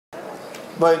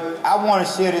But I want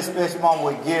to share this special moment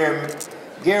with Gary.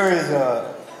 Gary has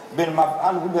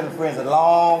we've been friends a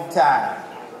long time.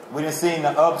 We done seen the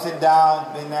ups and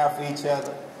downs, been there for each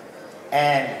other.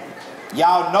 And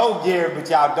y'all know Gary, but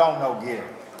y'all don't know Gary.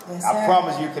 Yes, I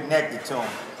promise you connected to him.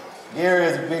 Gary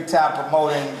is a big time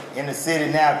promoter in the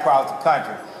city now across the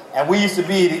country. And we used to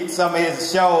be at some of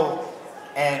his shows,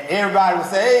 and everybody would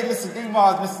say, hey, Mr.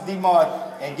 D-Mars, Mr. D-Mars.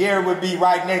 And Gary would be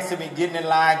right next to me, getting in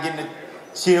line, getting the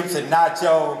chips and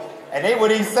nachos. And they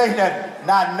wouldn't even say nothing,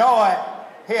 not knowing,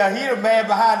 hell, he the man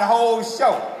behind the whole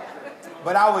show.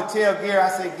 But I would tell Gary, I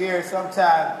said, Gary,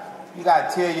 sometimes you got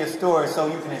to tell your story so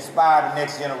you can inspire the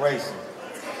next generation.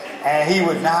 And he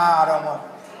would, nah, I don't want.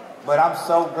 But I'm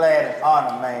so glad and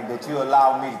honored, man, that you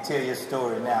allow me to tell your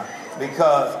story now.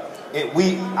 Because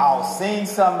we all seen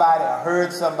somebody or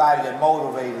heard somebody that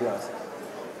motivated us.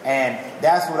 And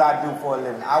that's what I do for a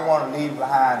living. I want to leave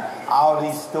behind all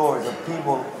these stories of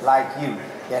people like you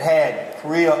that had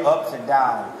real ups and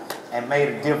downs and made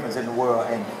a difference in the world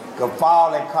and could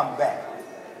fall and come back.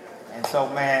 And so,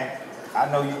 man, I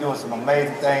know you're doing some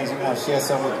amazing things. You want to share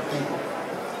some with the people?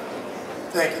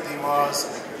 Thank you, D-Mars.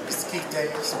 Mr. Keith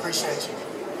Davis, appreciate you.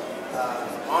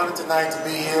 Honored tonight to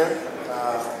be here.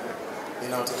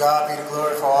 To God be the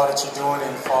glory for all that you're doing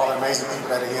and for all the amazing people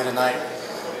that are here tonight.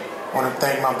 I want to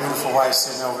thank my beautiful wife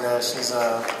sitting over there. She's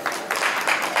the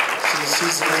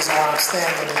reason why I'm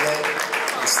standing today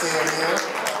and still here.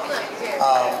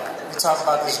 We talk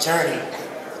about this journey.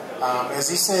 As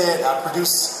he said, I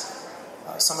produced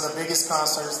some of the biggest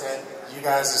concerts that you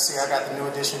guys will see. I got the New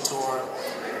Edition tour,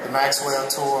 the Maxwell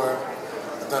tour,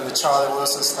 I've done the Charlie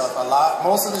Wilson stuff.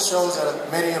 Most of the shows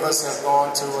that many of us have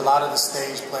gone to, a lot of the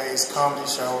stage plays, comedy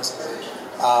shows.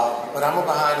 But I'm a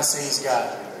behind the scenes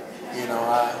guy.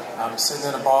 I'm sitting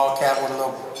in a ball cap with a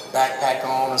little backpack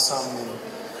on or something, and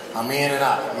I'm in and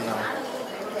out,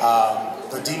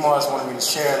 But D-Mars wanted me to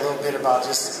share a little bit about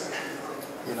just,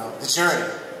 the journey.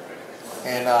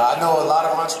 And I know a lot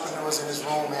of entrepreneurs in this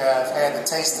room have had the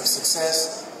taste of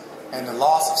success and the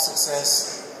loss of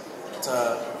success,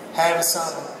 to having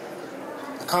something,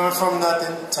 to coming from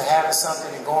nothing, to having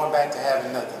something and going back to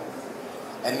having nothing.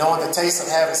 And knowing the taste of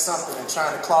having something and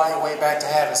trying to claw your way back to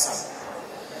having something.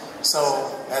 So,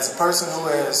 as a person who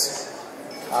has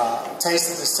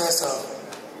tasted the success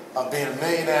of being a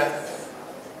millionaire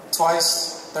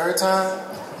twice, third time,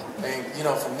 and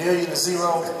from million to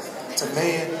zero to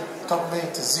million, a couple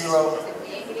million to zero,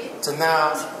 to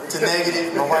now to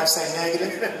negative. My wife say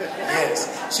negative.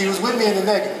 Yes, she was with me in the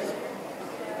negative.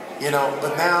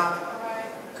 But now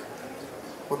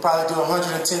we'll probably do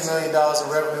 $110 million in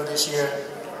revenue this year,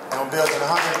 and we're building a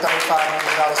 $135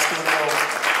 million studio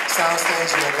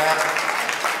soundstage in Atlanta.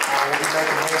 We'll be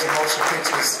making major motion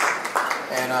pictures.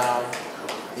 And,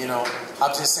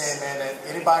 I'm just saying, man, that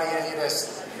anybody in here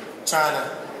that's trying to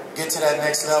get to that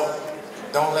next level,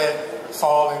 don't let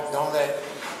falling, don't let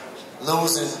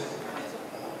losing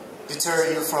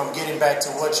deter you from getting back to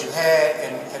what you had.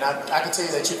 And I can tell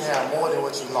you that you can have more than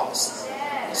what you lost.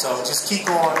 So just keep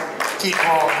going, keep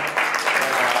growing.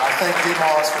 And I thank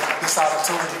D-Mars for this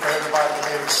opportunity for everybody to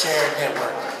be able to share and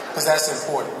network. Because that's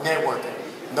important, networking.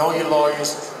 Know your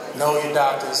lawyers, know your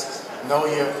doctors, know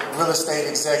your real estate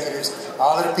executives,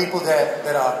 all of the people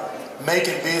that are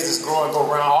making business grow and go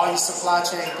around, all your supply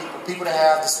chain people that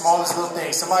have the smallest little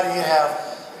things. Somebody here have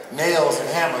nails and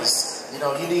hammers.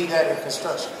 You need that in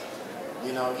construction.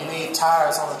 You need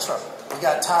tires on a truck. We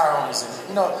got tire owners in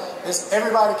it.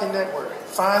 Everybody can network.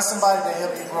 Find somebody to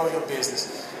help you grow your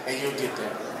business, and you'll get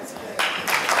there.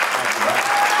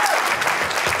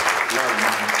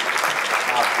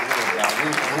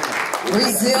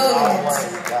 Resilient.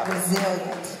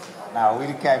 Now, we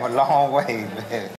came a long way, man.